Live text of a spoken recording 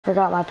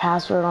Forgot my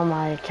password on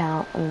my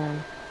account, and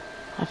then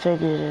I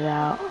figured it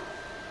out.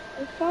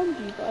 I found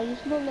you, but I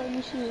just not letting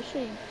me see your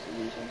stream for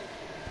some reason.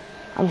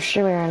 I'm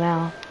streaming right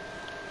now.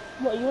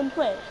 What, you on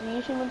Twitch? Are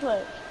you streaming on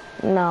Twitch?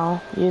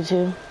 No,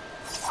 YouTube.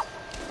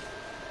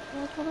 Yeah,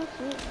 that's what I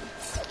see.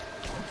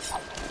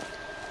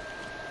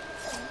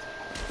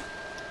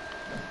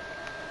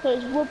 So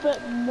it's Robert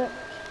McGee,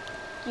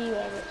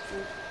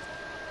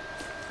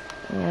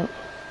 Yep.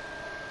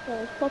 so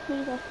it's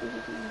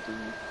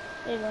Poppy-Boogie-415's.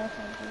 There you go, I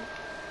found you.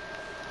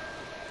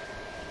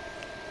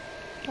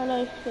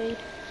 Hello, Faith.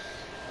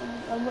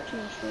 I'm watching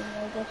your stream, I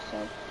guess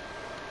so.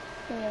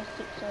 Yeah,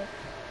 6 subs.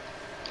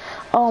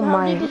 Oh, So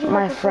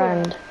my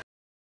friend.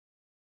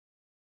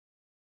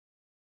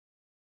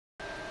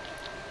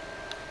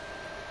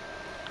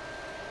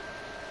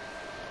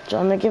 Do you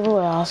want me to give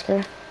away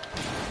Oscar?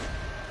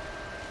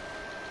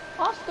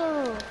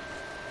 Oscar!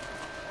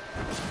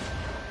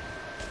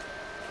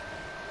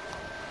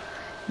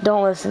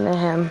 Don't listen to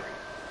him.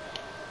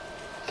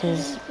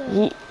 Because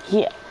he,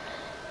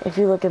 if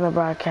you look in the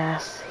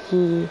broadcast,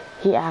 he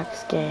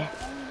acts gay. Yeah,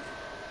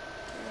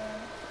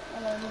 I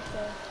know, he's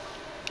gay.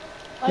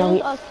 I No,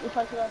 just asked if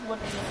I could have one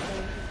of your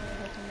games.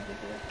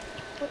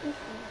 What is this?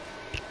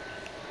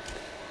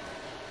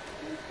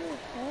 What is this,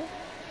 huh?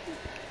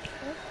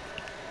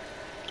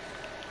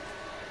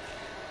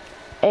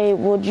 Hey,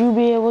 would you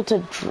be able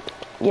to,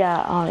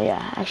 yeah, oh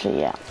yeah, actually,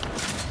 yeah.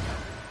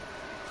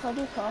 Can I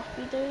do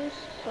coffee days?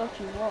 Don't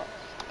you what?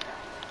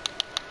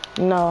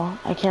 No,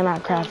 I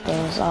cannot craft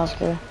those,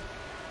 Oscar.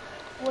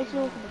 What are you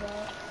talking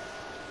about?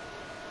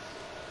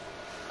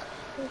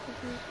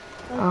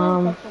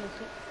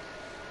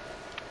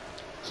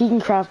 He can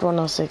craft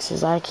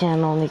 106s. I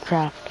can only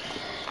craft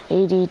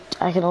 80.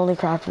 I can only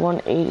craft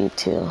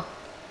 182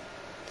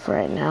 for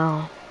right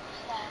now.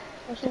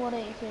 What's your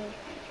 182?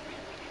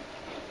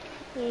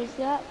 Who is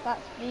that?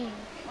 That's me.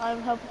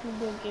 I'm helping him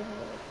do a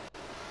giveaway.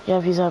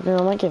 Yeah, he's helping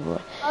on my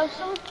giveaway. I'm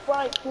so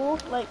spiteful.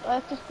 Like I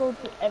have to scroll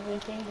through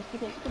everything just to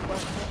get to the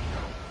bottom.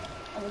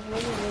 I was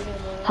really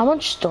annoying. How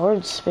much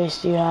storage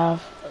space do you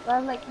have? Like,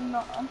 I'm like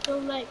not until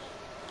like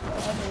I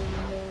don't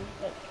even know,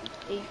 like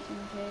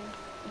 18K.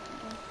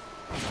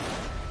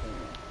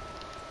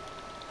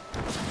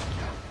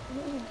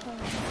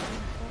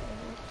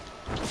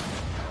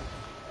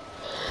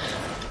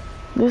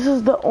 This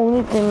is the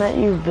only thing that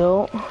you've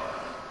built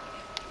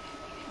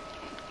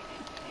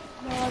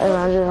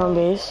around your home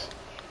base.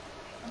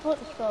 I bought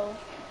the stove.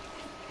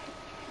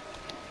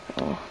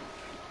 Oh.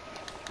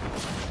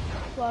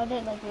 Well, I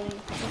don't like really.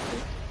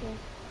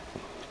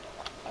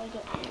 I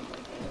get.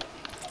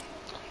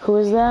 Who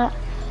is that?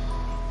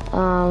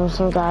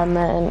 Some guy I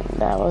met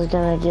that was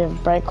gonna give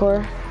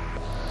Brightcore.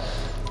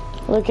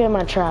 Look at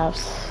my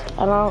traps.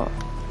 I don't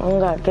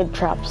got good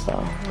traps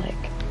though. Like,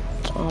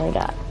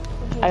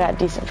 I got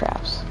decent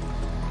traps.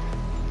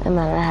 And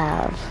then I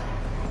have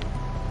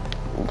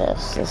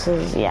this. This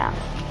is, yeah.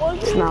 Well,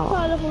 it's not.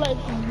 Kind of like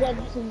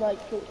rents and like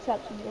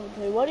traps and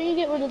everything. Why don't you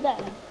get rid of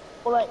them?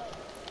 Or like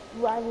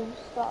random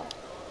stuff?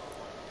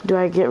 Do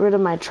I get rid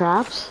of my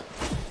traps?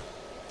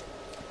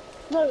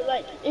 No,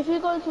 like if you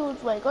go to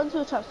go into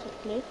the traps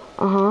quickly.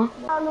 Uh-huh.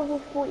 Pound level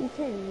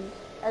 42s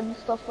and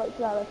stuff like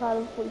that. Like pound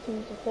level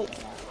 42s are fake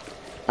now.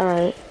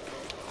 Alright.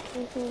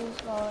 This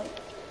is like.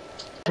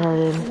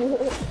 Started.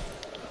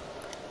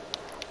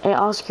 Hey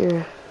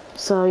Oscar,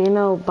 so you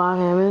know Bob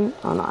Hammond?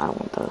 Oh no, I don't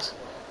want those.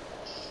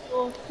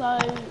 Also,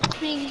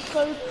 being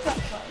so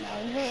trapped right now,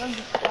 you don't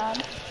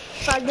understand.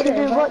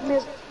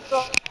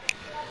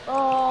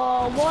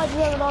 Oh, why do you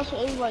have an ask for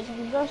invites? You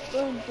can just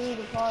go and do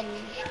the party.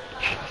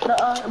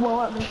 Well,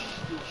 what me?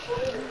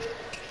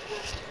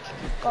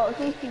 Oh, it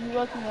seems to be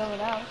working over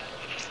now.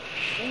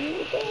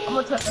 I'm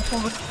gonna take the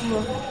phone with you. I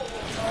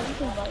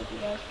just invited you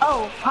guys.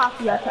 Oh,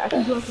 Poppy, I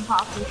can do it for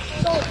Poppy.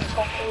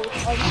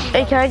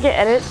 Hey, can I get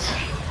edits,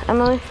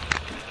 Emily?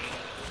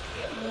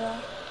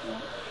 Yeah.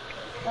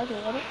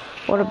 Okay, edit.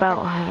 What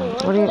about him?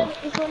 Wait, What do you...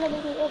 It's gonna let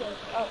me do edit.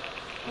 Oh.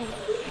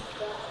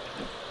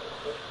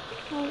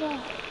 Oh, God.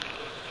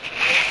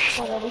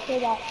 Okay, we say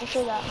that.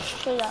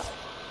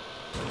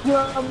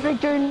 I'm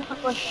doing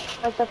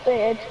like a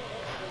third.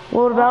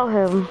 What about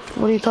him?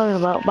 What are you talking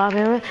about? Bob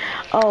Hammond?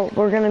 Oh,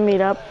 we're gonna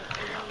meet up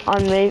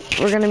on May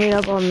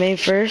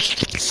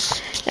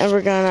 1st. And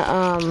we're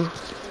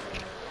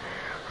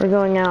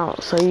going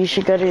out, so you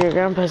should go to your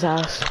grandpa's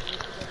house.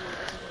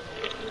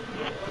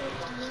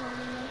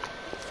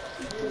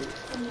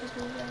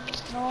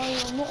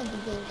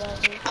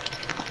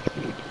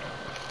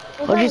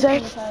 What'd you say?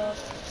 What's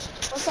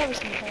up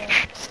with you,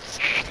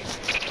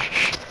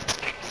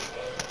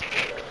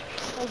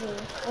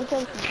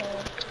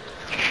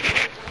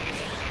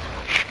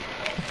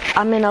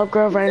 I'm in Elk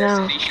Grove right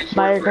now,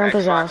 by your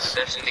grandpa's house.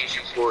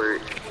 Destination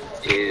port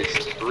is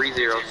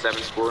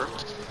 3074.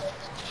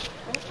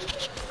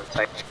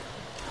 Type.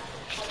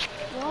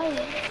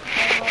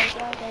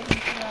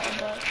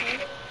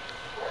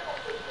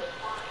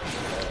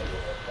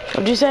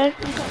 What'd you say?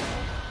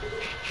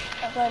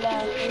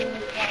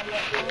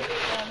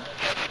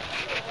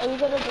 Are you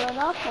gonna join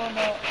up or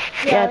not?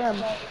 Yeah.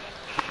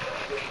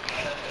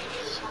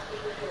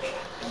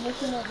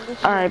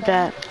 Alright,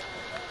 bet.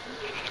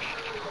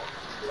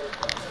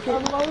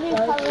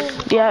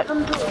 Yeah.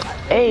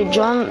 Hey,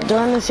 join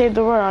the Save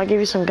the World. I'll give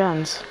you some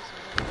guns.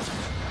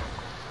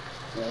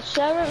 Yeah,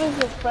 share it with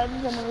your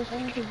friends and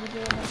everything because you're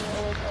doing it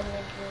always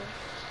anyway.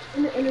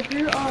 And if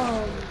you're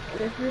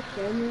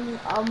scamming,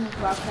 I'm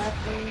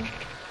broadcasting.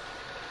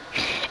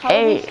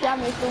 Hey.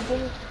 Scammers still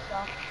doing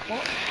stuff.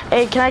 What?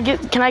 Hey, can I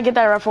get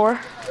that RAV4?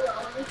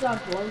 It's not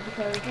going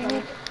because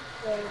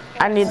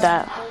I need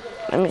that.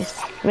 Let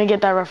me get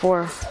that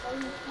RAV4.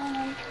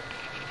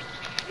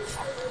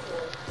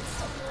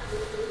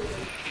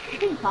 I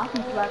think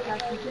Poppy's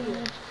broadcasting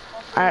too.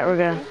 Alright, we're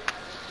good.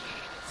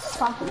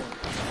 Poppy.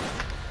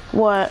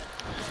 What?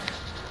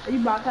 Are you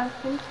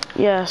broadcasting?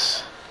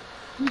 Yes.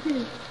 Me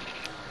too.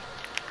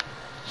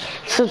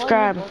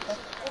 Subscribe.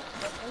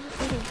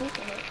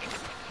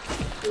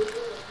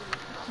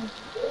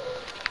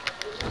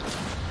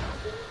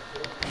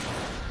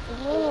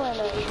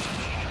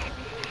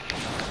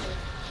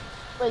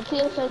 Wait,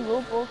 TSN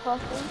will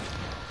broadcasting?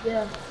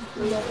 Yeah.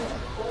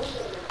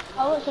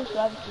 How much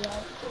subscribers do you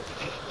have?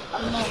 I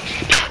don't know.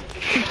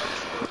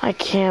 I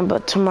can,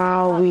 but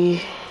tomorrow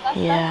we,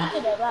 yeah. I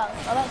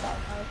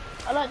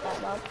like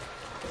that map.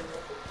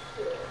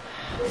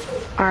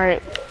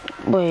 Alright,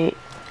 wait.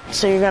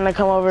 So you're gonna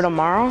come over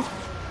tomorrow?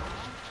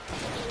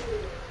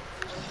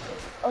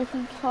 I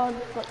can can't,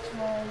 but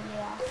tomorrow,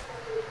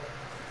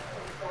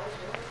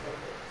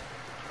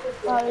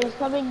 yeah. He's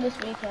coming this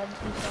weekend,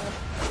 he said.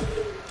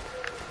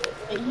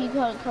 But he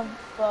can't come,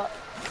 but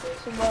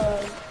tomorrow.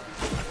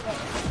 But,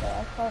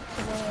 I can't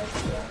tomorrow,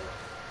 yeah.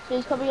 So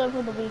he's coming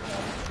over the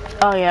weekend.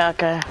 Oh yeah,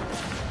 okay.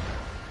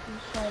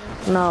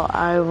 No,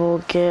 I will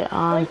get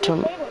on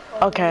to.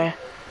 Okay.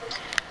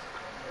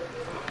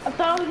 I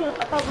thought we were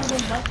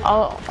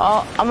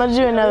gonna I'm gonna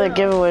do another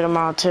giveaway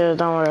tomorrow too.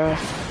 Don't worry.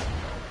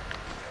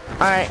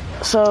 All right,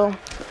 so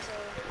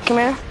come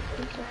here,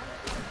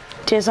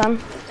 TSM.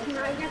 Can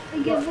I get the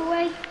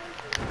giveaway?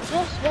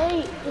 Just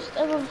wait. Just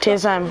everyone.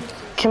 TSM,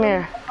 come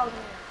here.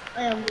 I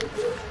am.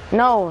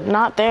 No,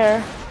 not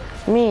there.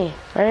 Me,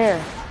 right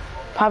here.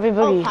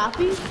 Poppy-Boogie. Oh,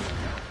 Poppy?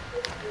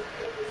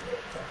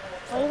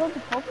 Why are you going to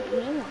Poppy?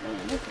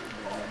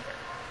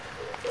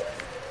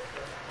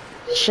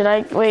 Should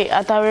I wait?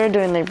 I thought we were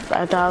doing the.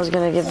 I thought I was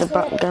gonna give the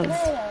gun. Come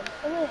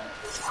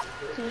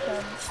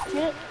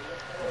here.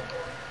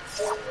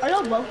 Are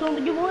y'all both going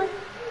to giveaway?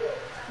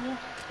 Yeah.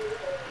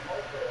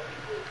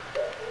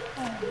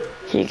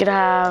 You could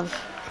have.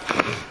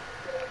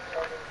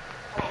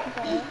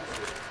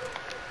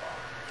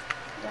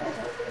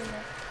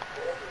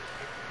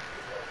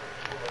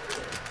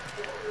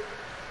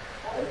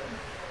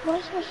 Why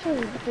is my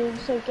phone being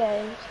so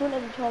gay? Just won't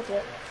let me charge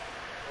it.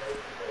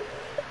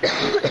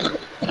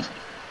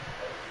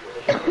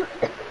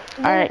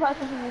 Alright.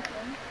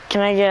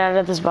 Can I get out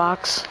of this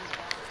box?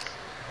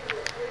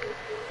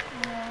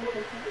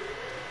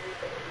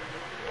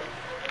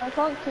 I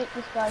can't kick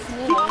this guy. Can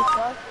you leave,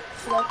 bud?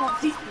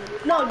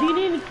 No, do you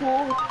need any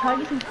cool? Can I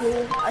get some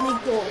cool? I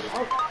need cool.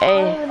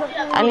 Hey,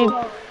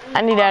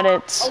 I need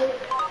edits.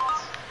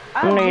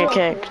 I'm gonna get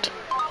kicked.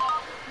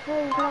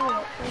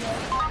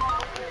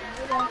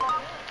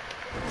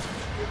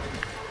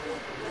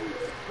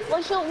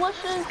 What's your, I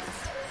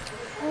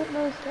don't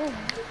know his name.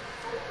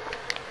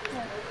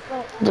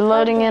 They're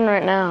loading in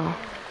right now.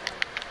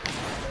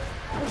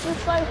 Is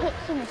this guy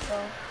fixing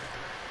himself?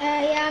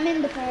 Yeah, I'm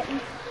in the party.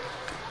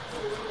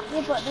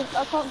 Yeah, but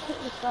I can't kick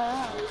this guy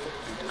out.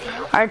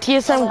 Our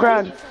TSM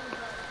Grug.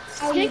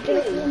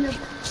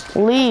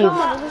 Leave.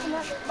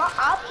 My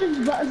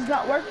options button's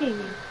not working.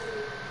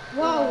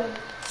 Whoa.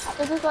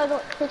 This is why I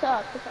don't pick it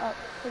up.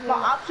 My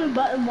option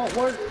button won't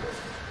work.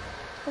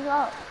 Pick it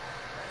up.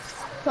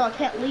 So I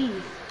can't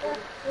leave.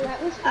 That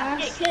was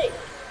fast.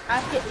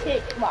 I get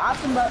kicked. My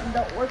option button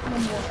don't work no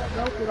more. I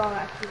broke it all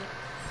actually.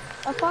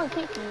 I can't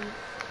kick you.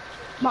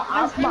 My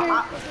option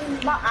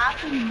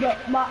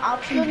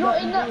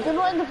You're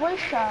not in the voice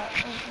chat.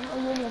 Are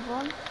you in the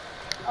one?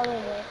 Oh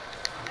yeah.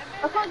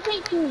 I can't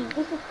kick you.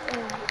 This is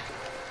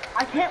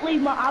I can't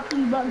leave my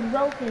option button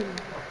broken.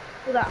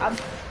 So that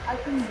I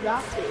can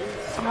drop it.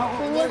 No,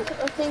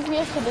 I think we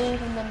have to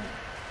leave and then.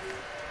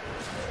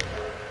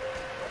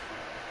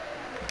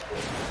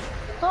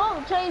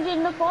 Stop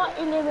changing the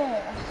party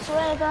limit. I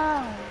swear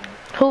down.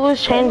 Who was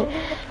changing?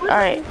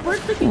 Alright.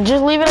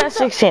 Just leave it at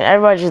 16.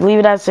 Everybody just leave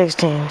it at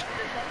 16.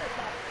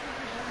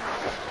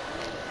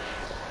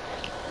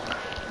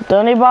 The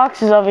only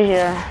box is over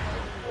here.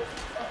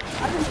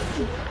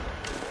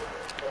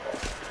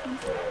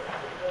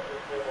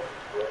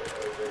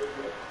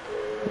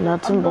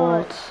 Nuts and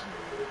bolts.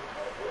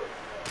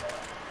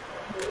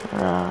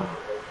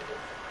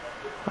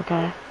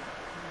 Okay.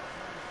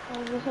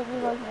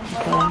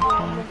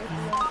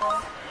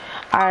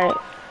 Alright.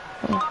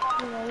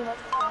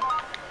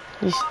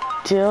 You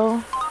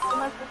still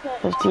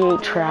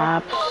 58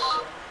 traps.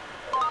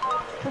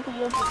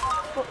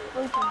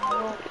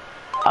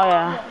 Oh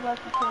yeah.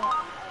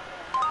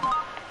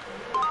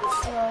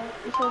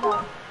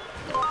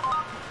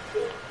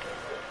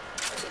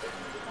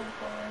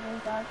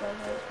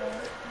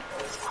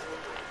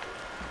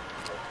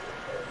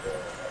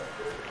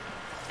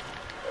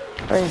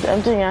 But he's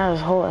emptying out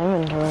his whole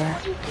inventory.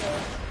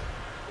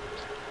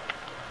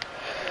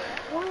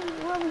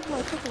 Where was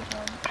my cookie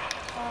from?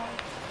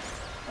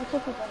 My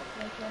cookie from.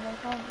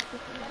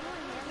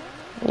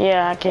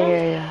 Yeah, I can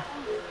hear you.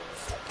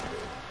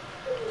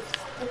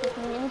 Okay,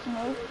 can you use me?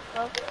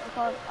 Look,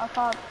 I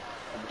caught.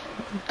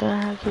 What the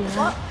heck is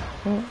that?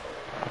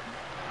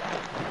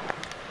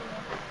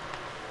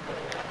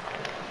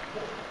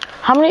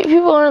 How many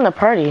people are in the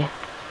party?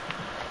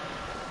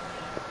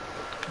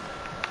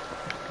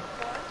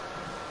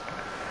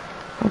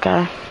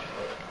 Okay.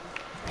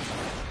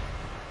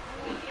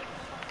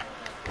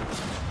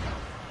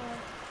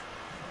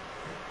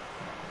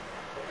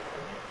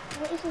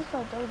 What is this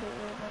called?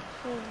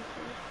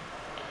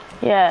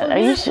 Yeah,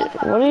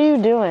 what are you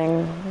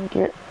doing?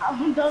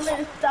 I'm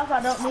donating stuff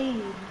I don't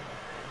need.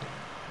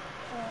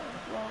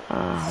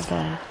 Oh,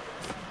 okay.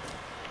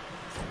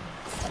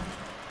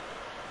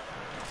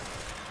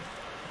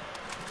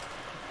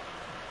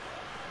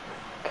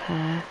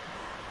 Okay.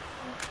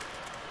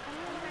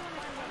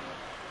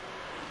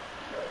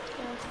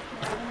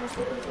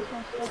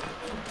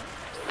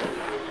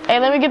 Hey,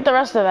 let me get the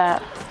rest of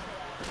that.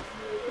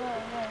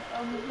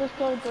 Let's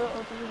go do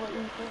what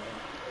you're doing.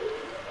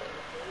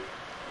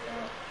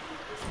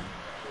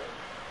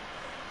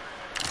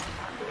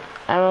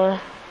 Emily.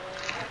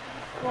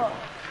 What?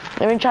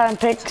 Let me try and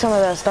pick some of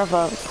that stuff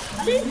up.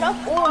 I need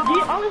rough ore. Do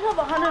you only have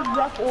 100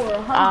 rough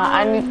ore?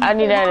 I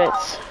need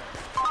edits.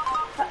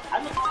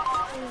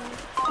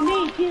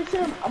 Me,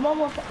 TSM, I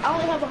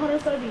only have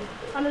 130,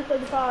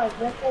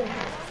 135 rough ore.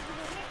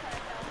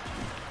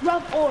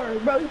 Rough ore,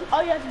 bro.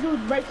 All you have to do is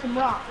break some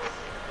rocks.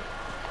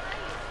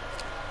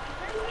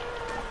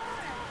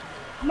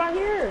 I'm not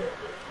here.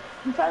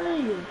 I'm trying to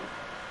you.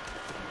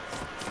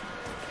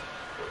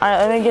 Alright,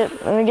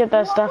 let me get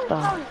that stuff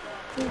though.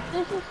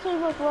 This is too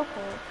much rough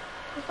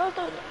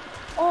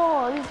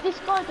ore. This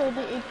guy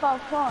donated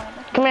 5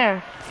 times. Come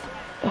here.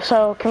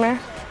 So, come here.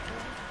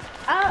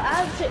 I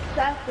have 6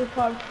 stacks of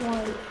carb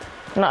twine.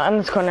 No, in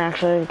this corner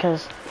actually,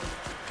 because...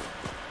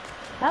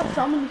 I have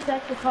so many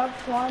stacks of carb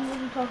twine. What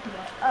are you talking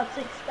about? I have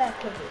 6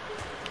 stacks of it.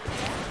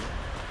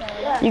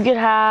 Yeah. You could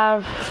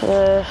have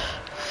the...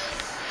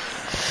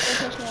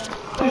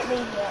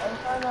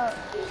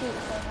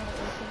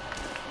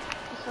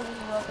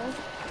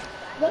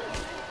 What?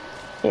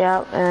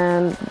 Yeah,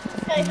 and...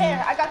 Hey,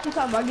 here, I got you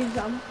some. I'll give you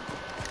some.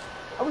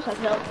 I wish I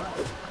could help,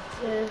 but...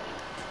 Yeah.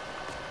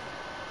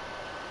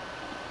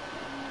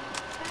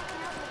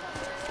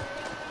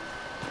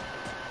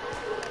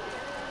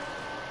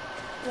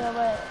 Yeah,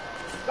 wait.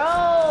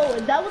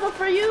 Bro, that wasn't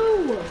for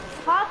you!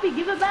 Poppy,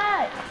 give it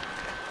back!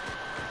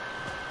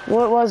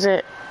 What was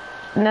it?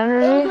 An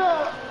energy?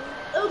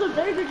 It was a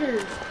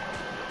burger.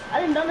 I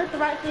didn't done it the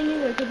right thing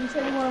either, because you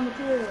said you wanted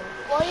material.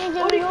 Why are you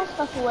giving your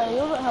stuff away?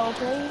 You're not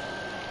helping.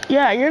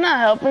 Yeah, you're not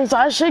helping, so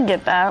I should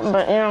get that,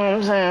 but you know what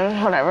I'm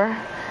saying? Whatever.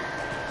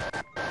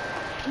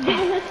 Give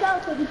it his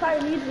stuff, because he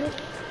probably needs it.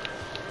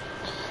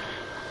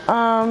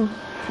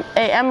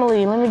 Hey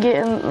Emily, let me get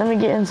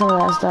in some of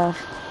that stuff.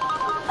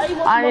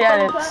 I need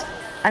edits.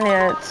 I need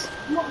edits.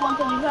 You want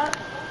 130 pack?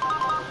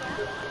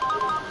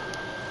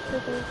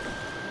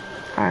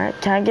 Alright,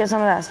 can I get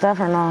some of that stuff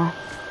or no?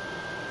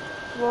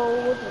 Well,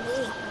 what do you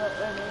need?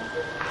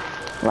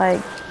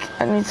 Like,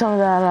 I need some of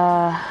that,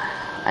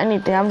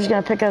 anything. I'm just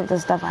gonna pick up the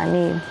stuff I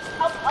need.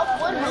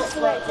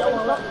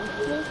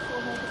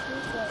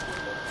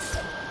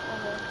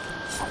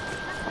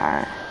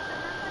 Alright.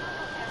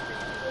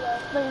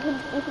 No, you can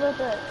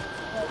do it.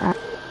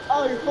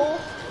 Oh, you're full?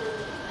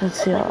 Let's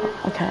see.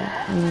 Okay.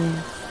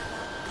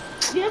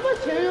 Do you have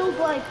materials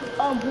like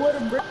wood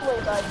and brick?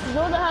 Wait, guys, you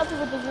know what happened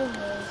with the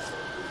business?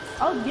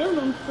 I was giving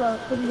them stuff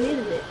because he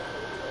needed it.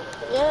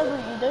 Yeah, but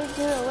you don't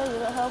give it away. You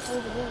don't help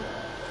with the business.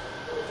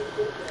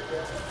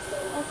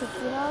 Okay,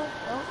 you know,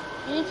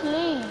 you need to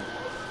leave.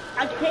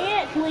 I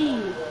can't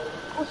leave.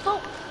 Well,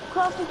 stop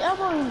crafting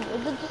ammo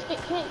and then just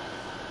get kicked.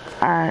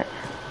 Alright.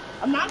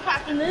 I'm not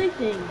crafting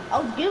anything. I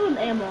was giving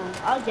ammo.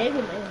 I gave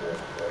him ammo.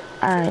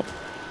 Alright.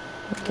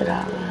 Get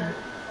out of here.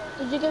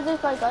 Did you give this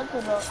guy guns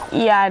or not?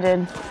 Yeah, I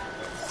did.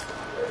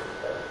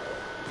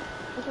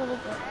 Which one is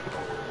it?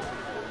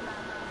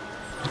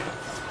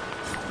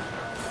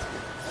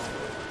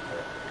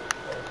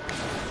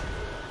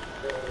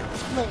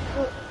 Wait,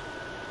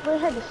 where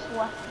had the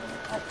swap?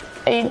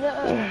 Hey,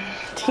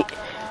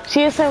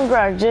 TSM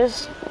Greg,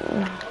 just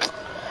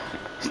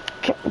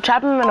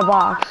trap him in a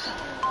box.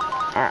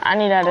 I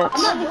need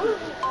edits.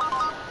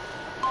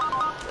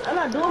 I'm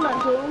not doing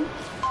that to him.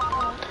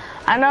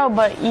 I know,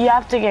 but you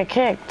have to get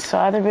kicked so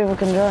other people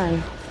can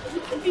join.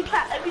 If you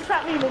trap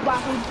me in the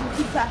box, we'll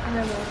keep trapping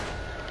ammo.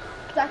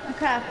 I can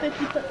craft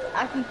 50.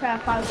 I can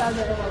craft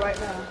 5,000 ammo right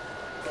now.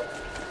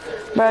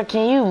 Bro,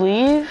 can you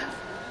leave?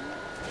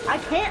 I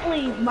can't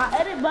leave. My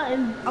edit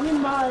button. I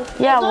mean my.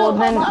 Yeah, well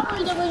then.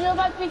 You're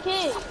about to be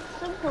kicked.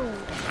 Simple.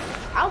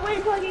 I'll wait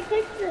until I get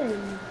kicked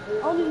in.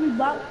 I'll just be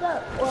boxed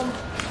up.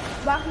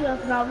 Back me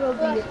up and I will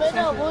be But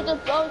no, we'll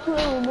just go to it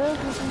and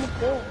remove you from the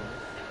thing.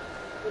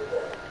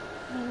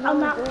 I'm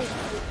not.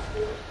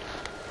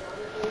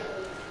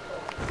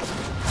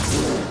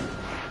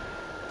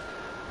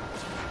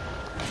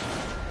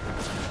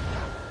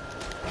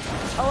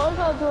 I was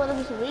going to do one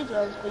of some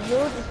rejoins, but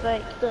you're just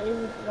like, don't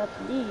even about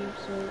to leave,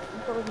 so you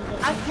probably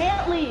don't. I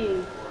can't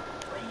leave.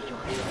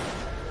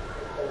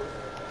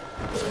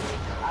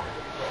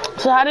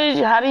 So how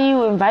do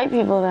you invite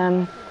people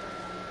then?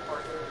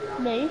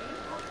 Me?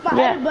 My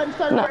Yeah, edit button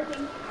started no.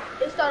 working.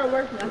 It started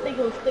working. I think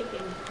it was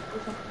sticking or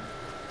something.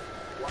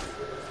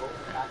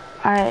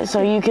 Alright,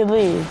 so you could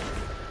leave.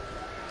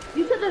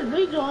 You said there's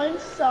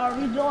rejoins, so I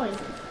rejoined.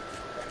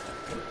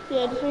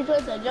 Yeah, just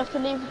rejoin then, just to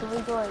leave to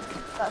rejoin.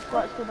 That's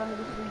why it's called under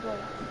this rejoin.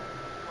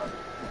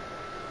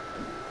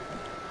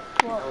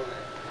 What?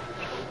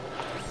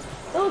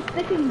 It was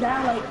sticking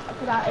down like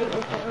because I ate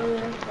it earlier,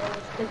 so it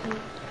was sticky.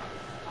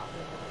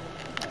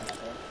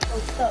 So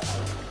stuck.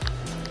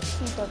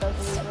 He thought that was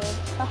really weird.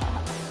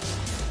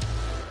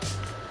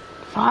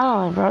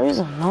 Finally, bro, he's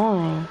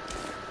annoying.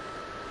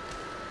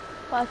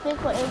 But I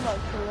think we're in like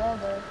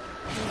forever.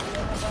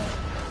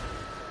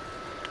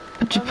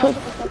 But you I'll put...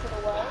 put myself in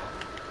the way.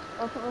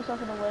 I'll put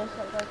myself in the way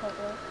so I can't go.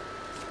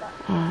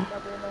 That'll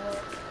be in the way.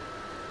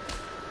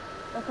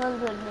 That's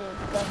 100 me,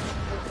 that's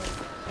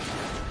different.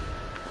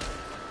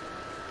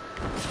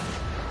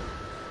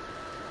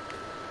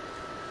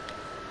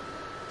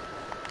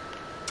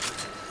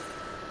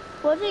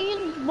 Why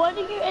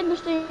do you end the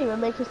stream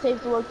and make a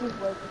save the world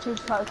giveaway? Choose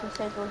titles to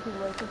save the world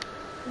giveaway. Because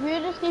if you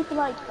just keep it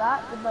like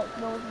that, then like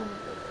no one's gonna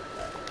do it.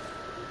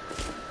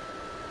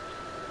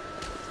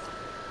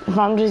 If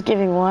I'm just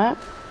giving what?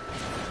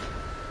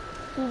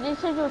 So you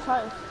just save your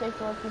titles to save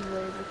the world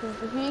giveaway. Because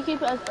if you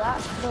keep it as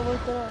that, no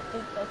one's gonna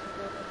think that's a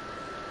good one.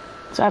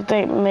 So I have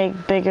to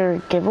make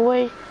bigger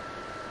giveaway?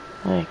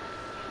 Like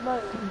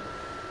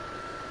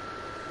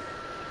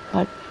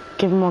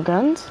give more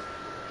guns?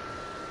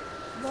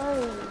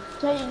 No.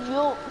 Change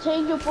your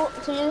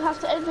so you have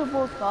to end your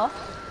broadcast.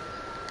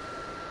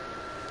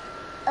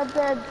 And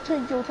then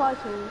change your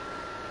title.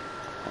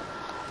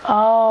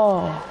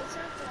 Oh.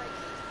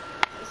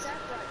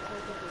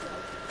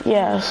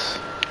 Yes.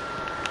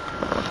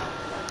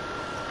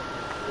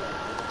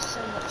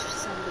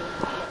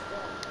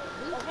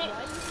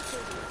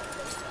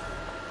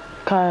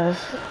 Cause